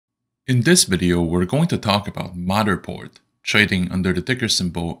In this video, we're going to talk about Matterport, trading under the ticker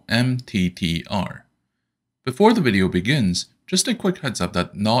symbol MTTR. Before the video begins, just a quick heads up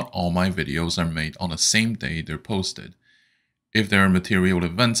that not all my videos are made on the same day they're posted. If there are material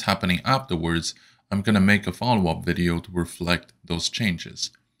events happening afterwards, I'm going to make a follow-up video to reflect those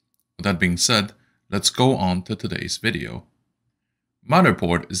changes. With that being said, let's go on to today's video.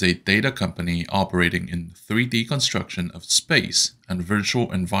 Matterport is a data company operating in 3D construction of space and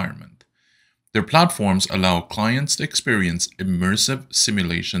virtual environment. Their platforms allow clients to experience immersive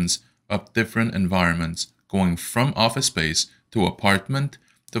simulations of different environments, going from office space to apartment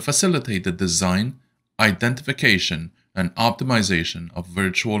to facilitate the design, identification, and optimization of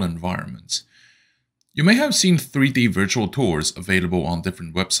virtual environments. You may have seen 3D virtual tours available on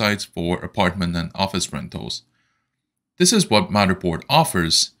different websites for apartment and office rentals. This is what Matterport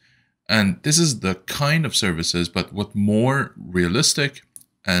offers, and this is the kind of services but with more realistic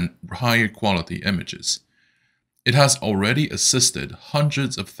and higher quality images. It has already assisted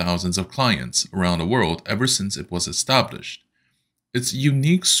hundreds of thousands of clients around the world ever since it was established. Its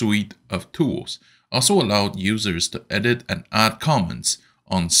unique suite of tools also allowed users to edit and add comments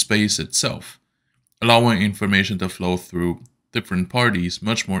on space itself, allowing information to flow through different parties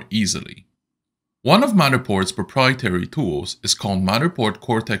much more easily. One of Matterport's proprietary tools is called Matterport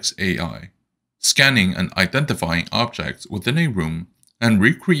Cortex AI, scanning and identifying objects within a room and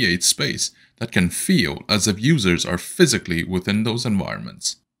recreate space that can feel as if users are physically within those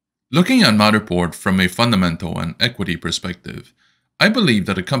environments. Looking at Matterport from a fundamental and equity perspective, I believe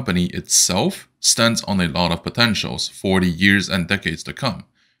that the company itself stands on a lot of potentials for the years and decades to come,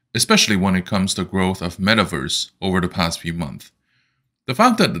 especially when it comes to growth of metaverse over the past few months. The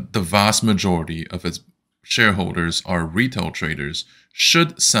fact that the vast majority of its shareholders are retail traders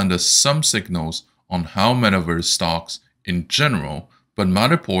should send us some signals on how metaverse stocks in general, but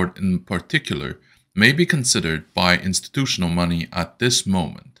Matterport in particular, may be considered by institutional money at this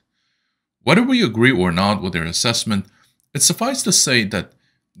moment. Whether we agree or not with their assessment, it suffices to say that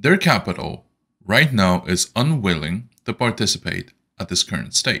their capital right now is unwilling to participate at this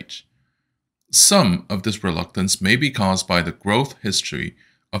current stage. Some of this reluctance may be caused by the growth history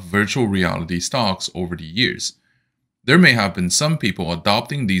of virtual reality stocks over the years. There may have been some people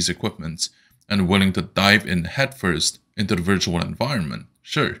adopting these equipments and willing to dive in headfirst into the virtual environment,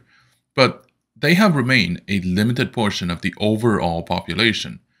 sure, but they have remained a limited portion of the overall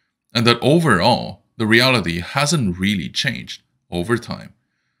population, and that overall, the reality hasn't really changed over time.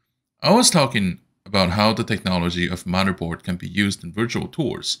 I was talking about how the technology of Matterport can be used in virtual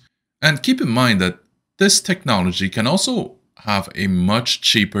tours. And keep in mind that this technology can also have a much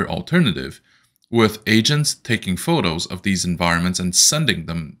cheaper alternative, with agents taking photos of these environments and sending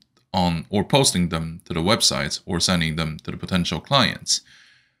them on or posting them to the websites or sending them to the potential clients.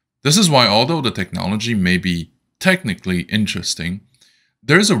 This is why, although the technology may be technically interesting,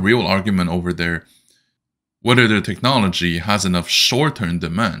 there is a real argument over there whether the technology has enough short-term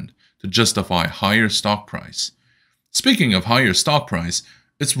demand to justify higher stock price. Speaking of higher stock price,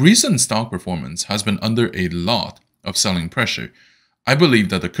 its recent stock performance has been under a lot of selling pressure. I believe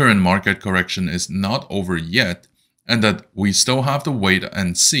that the current market correction is not over yet, and that we still have to wait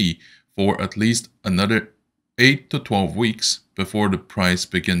and see for at least another 8 to 12 weeks before the price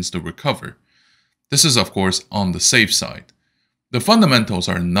begins to recover. This is, of course, on the safe side. The fundamentals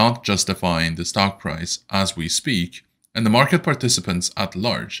are not justifying the stock price as we speak, and the market participants at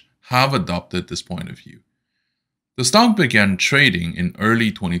large have adopted this point of view. The stock began trading in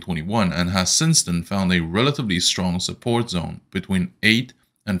early 2021 and has since then found a relatively strong support zone between $8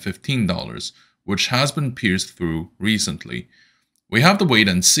 and $15, which has been pierced through recently. We have to wait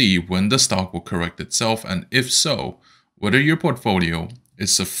and see when the stock will correct itself, and if so, whether your portfolio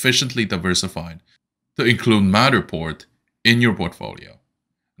is sufficiently diversified to include Matterport in your portfolio.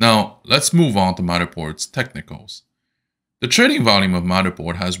 Now, let's move on to Matterport's technicals. The trading volume of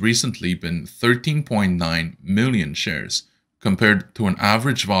Matterport has recently been 13.9 million shares, compared to an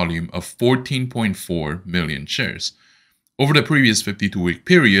average volume of 14.4 million shares. Over the previous 52-week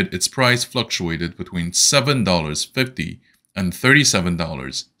period, its price fluctuated between $7.50 and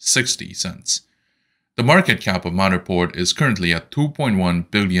 $37.60. The market cap of Matterport is currently at $2.1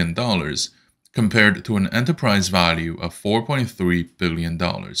 billion, compared to an enterprise value of $4.3 billion.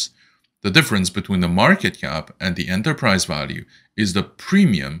 The difference between the market cap and the enterprise value is the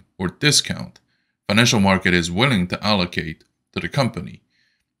premium or discount financial market is willing to allocate to the company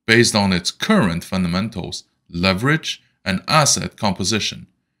based on its current fundamentals, leverage, and asset composition.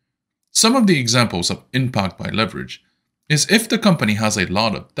 Some of the examples of impact by leverage is if the company has a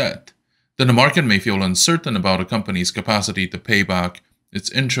lot of debt, then the market may feel uncertain about a company's capacity to pay back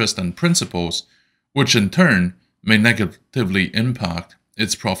its interest and principals, which in turn may negatively impact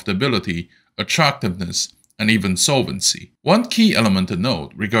its profitability, attractiveness, and even solvency. One key element to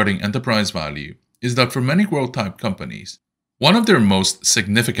note regarding enterprise value is that for many growth-type companies, one of their most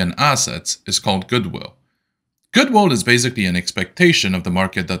significant assets is called goodwill. Goodwill is basically an expectation of the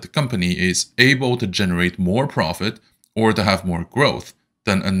market that the company is able to generate more profit or to have more growth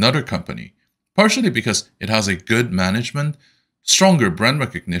than another company, partially because it has a good management, stronger brand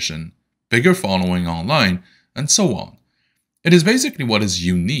recognition, bigger following online, and so on. It is basically what is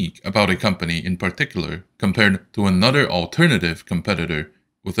unique about a company in particular compared to another alternative competitor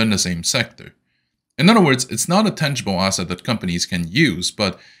within the same sector. In other words, it's not a tangible asset that companies can use,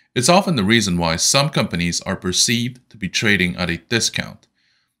 but it's often the reason why some companies are perceived to be trading at a discount,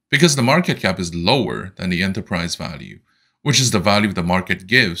 because the market cap is lower than the enterprise value, which is the value the market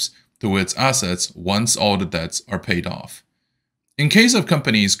gives to its assets once all the debts are paid off. In case of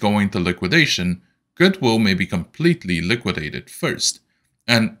companies going to liquidation, goodwill may be completely liquidated first,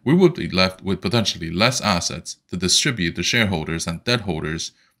 and we would be left with potentially less assets to distribute to shareholders and debt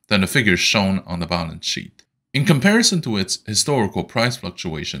holders than the figures shown on the balance sheet. In comparison to its historical price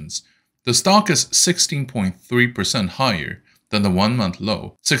fluctuations, the stock is 16.3% higher than the 1-month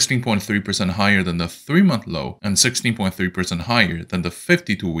low, 16.3% higher than the 3-month low, and 16.3% higher than the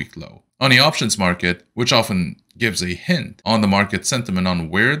 52-week low. On the options market, which often gives a hint on the market sentiment on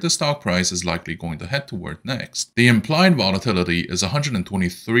where the stock price is likely going to head toward next, the implied volatility is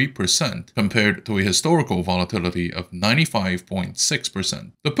 123% compared to a historical volatility of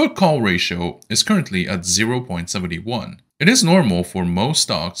 95.6%. The put-call ratio is currently at 0.71. It is normal for most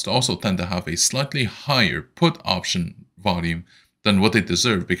stocks to also tend to have a slightly higher put option volume than what they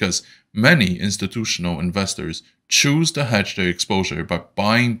deserve because many institutional investors choose to hedge their exposure by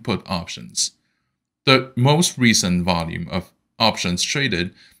buying put options. The most recent volume of options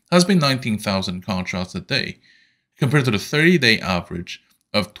traded has been 19,000 contracts a day, compared to the 30-day average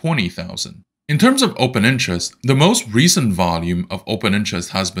of 20,000. In terms of open interest, the most recent volume of open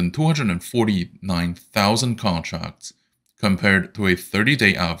interest has been 249,000 contracts, compared to a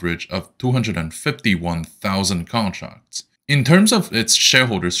 30-day average of 251,000 contracts. In terms of its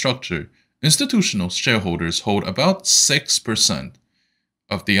shareholder structure, institutional shareholders hold about 6%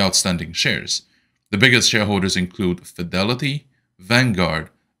 of the outstanding shares. The biggest shareholders include Fidelity, Vanguard,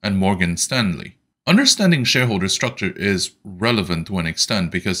 and Morgan Stanley. Understanding shareholder structure is relevant to an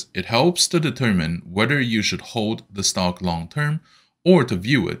extent because it helps to determine whether you should hold the stock long-term or to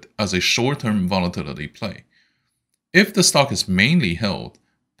view it as a short-term volatility play. If the stock is mainly held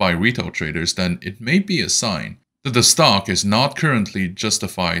by retail traders, then it may be a sign that the stock is not currently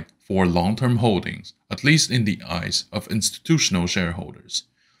justified for long-term holdings, at least in the eyes of institutional shareholders.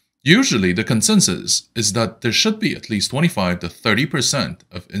 Usually, the consensus is that there should be at least 25 to 30%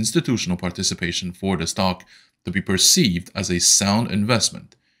 of institutional participation for the stock to be perceived as a sound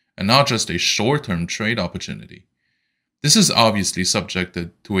investment, and not just a short-term trade opportunity. This is obviously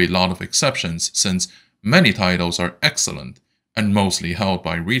subjected to a lot of exceptions since many titles are excellent and mostly held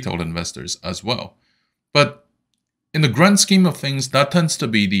by retail investors as well. But in the grand scheme of things, that tends to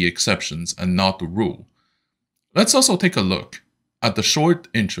be the exceptions and not the rule. Let's also take a look at the short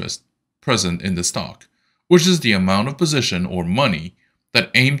interest present in the stock, which is the amount of position or money that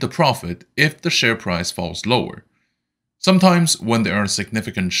aim to profit if the share price falls lower. Sometimes when there are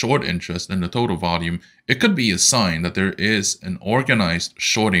significant short interest in the total volume, it could be a sign that there is an organized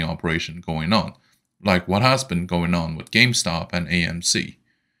shorting operation going on, like what has been going on with GameStop and AMC.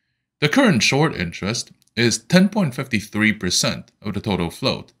 The current short interest is 10.53% of the total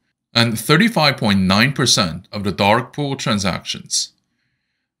float, and 35.9% of the dark pool transactions.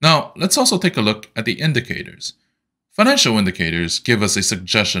 Now, let's also take a look at the indicators. Financial indicators give us a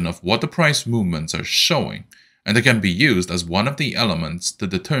suggestion of what the price movements are showing, and they can be used as one of the elements to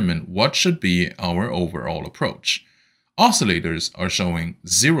determine what should be our overall approach. Oscillators are showing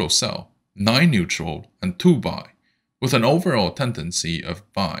 0 sell, 9 neutral, and 2 buy, with an overall tendency of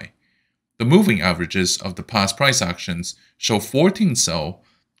buy. The moving averages of the past price actions show 14 sell,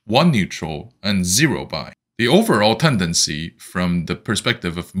 1 neutral, and 0 buy. The overall tendency from the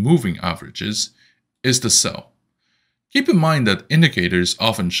perspective of moving averages is to sell. Keep in mind that indicators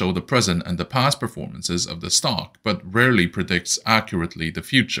often show the present and the past performances of the stock, but rarely predicts accurately the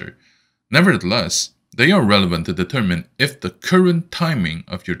future. Nevertheless, they are relevant to determine if the current timing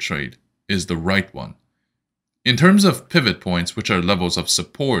of your trade is the right one. In terms of pivot points, which are levels of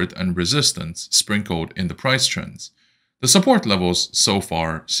support and resistance sprinkled in the price trends, the support levels so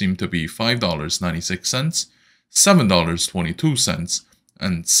far seem to be $5.96, $7.22,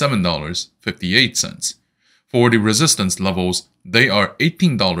 and $7.58. For the resistance levels, they are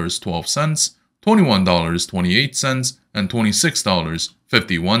 $18.12, $21.28, and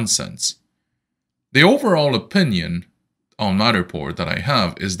 $26.51. The overall opinion on Matterport that I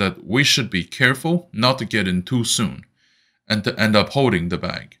have is that we should be careful not to get in too soon and to end up holding the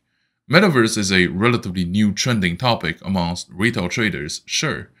bag. Metaverse is a relatively new trending topic amongst retail traders,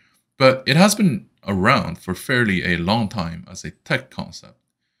 sure, but it has been around for fairly a long time as a tech concept.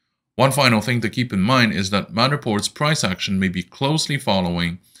 One final thing to keep in mind is that Matterport's price action may be closely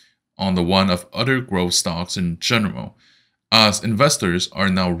following on the one of other growth stocks in general, as investors are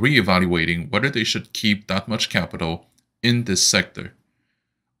now re-evaluating whether they should keep that much capital in this sector.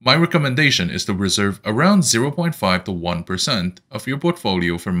 My recommendation is to reserve around 0.5 to 1% of your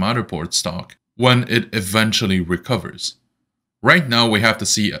portfolio for Matterport stock when it eventually recovers. Right now, we have to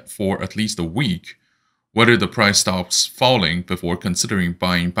see for at least a week whether the price stops falling before considering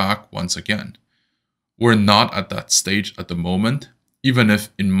buying back once again. We're not at that stage at the moment, even if,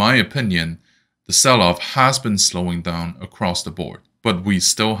 in my opinion, the sell-off has been slowing down across the board, but we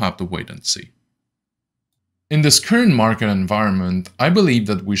still have to wait and see. In this current market environment, I believe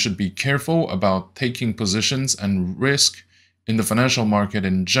that we should be careful about taking positions and risk in the financial market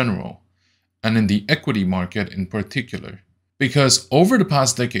in general, and in the equity market in particular. Because over the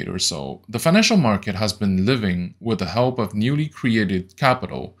past decade or so, the financial market has been living with the help of newly created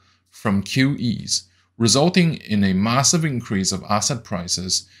capital from QEs, resulting in a massive increase of asset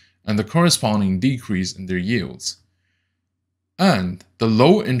prices and the corresponding decrease in their yields. And the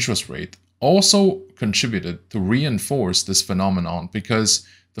low interest rate also contributed to reinforce this phenomenon because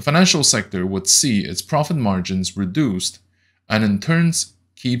the financial sector would see its profit margins reduced and in turn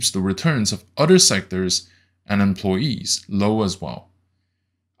keeps the returns of other sectors and employees low as well.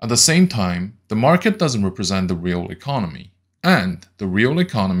 At the same time, the market doesn't represent the real economy, and the real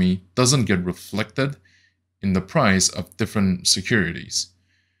economy doesn't get reflected in the price of different securities.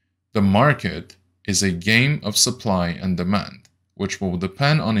 The market is a game of supply and demand, which will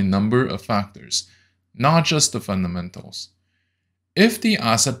depend on a number of factors, not just the fundamentals. If the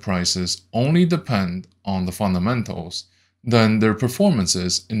asset prices only depend on the fundamentals, then their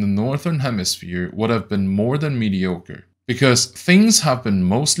performances in the Northern Hemisphere would have been more than mediocre, because things have been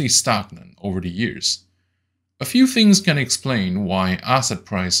mostly stagnant over the years. A few things can explain why asset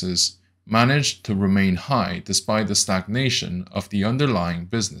prices managed to remain high despite the stagnation of the underlying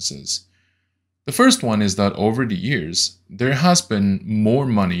businesses. The first one is that over the years, there has been more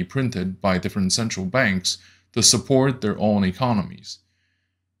money printed by different central banks to support their own economies.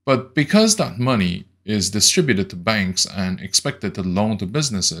 But because that money is distributed to banks and expected to loan to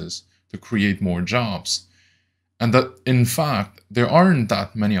businesses to create more jobs, and that in fact there aren't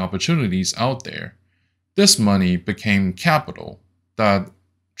that many opportunities out there, this money became capital that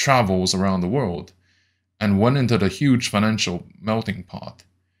travels around the world and went into the huge financial melting pot.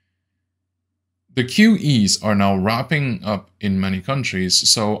 The QEs are now wrapping up in many countries,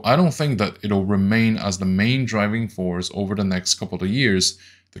 so I don't think that it'll remain as the main driving force over the next couple of years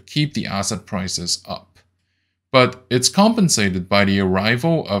to keep the asset prices up. But it's compensated by the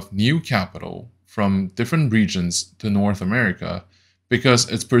arrival of new capital from different regions to North America because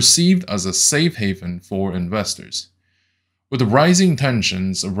it's perceived as a safe haven for investors. With the rising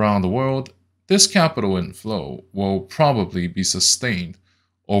tensions around the world, this capital inflow will probably be sustained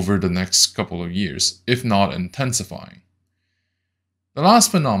over the next couple of years, if not intensifying. The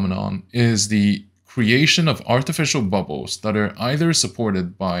last phenomenon is the creation of artificial bubbles that are either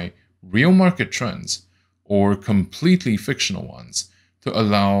supported by real market trends or completely fictional ones to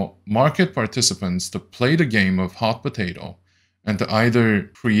allow market participants to play the game of hot potato and to either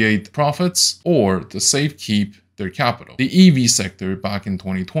create profits or to safekeep their capital. The EV sector back in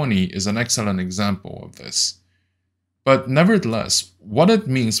 2020 is an excellent example of this. But nevertheless, what it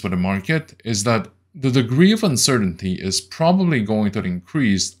means for the market is that the degree of uncertainty is probably going to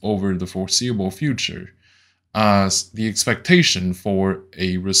increase over the foreseeable future, as the expectation for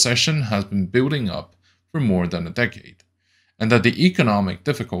a recession has been building up for more than a decade, and that the economic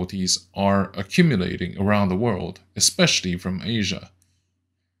difficulties are accumulating around the world, especially from Asia.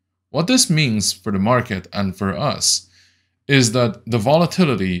 What this means for the market and for us is that the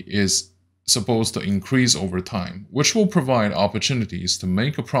volatility is supposed to increase over time, which will provide opportunities to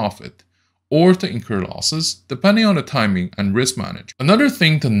make a profit or to incur losses, depending on the timing and risk management. Another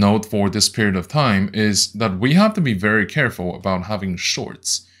thing to note for this period of time is that we have to be very careful about having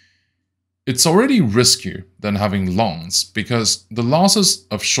shorts. It's already riskier than having longs because the losses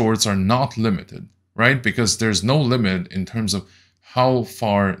of shorts are not limited, right? Because there's no limit in terms of how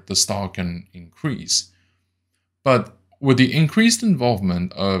far the stock can increase. But with the increased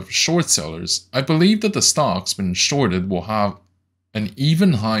involvement of short sellers, I believe that the stocks been shorted will have an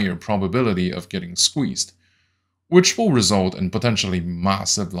even higher probability of getting squeezed, which will result in potentially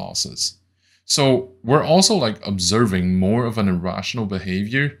massive losses. So we're also observing more of an irrational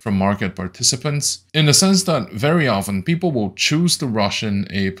behavior from market participants, in the sense that very often people will choose to rush in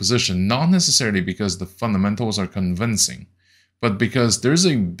a position not necessarily because the fundamentals are convincing, but because there's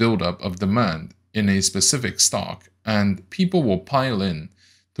a buildup of demand in a specific stock and people will pile in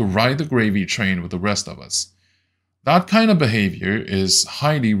to ride the gravy train with the rest of us. That kind of behavior is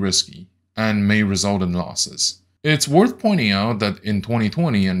highly risky and may result in losses. It's worth pointing out that in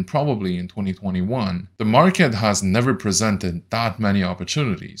 2020 and probably in 2021, the market has never presented that many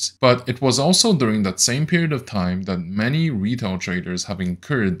opportunities, but it was also during that same period of time that many retail traders have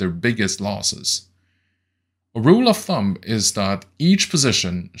incurred their biggest losses. A rule of thumb is that each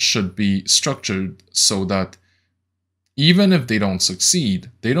position should be structured so that even if they don't succeed,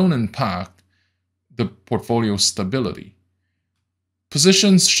 they don't impact the portfolio stability.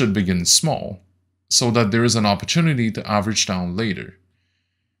 Positions should begin small, so that there is an opportunity to average down later.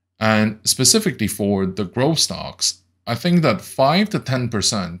 And specifically for the growth stocks, I think that 5 to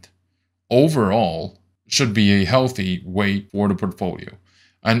 10% overall should be a healthy weight for the portfolio.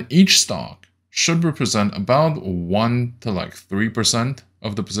 And each stock should represent about 1 to 3%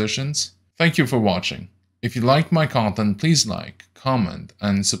 of the positions. Thank you for watching. If you like my content, please like, comment,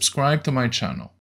 and subscribe to my channel.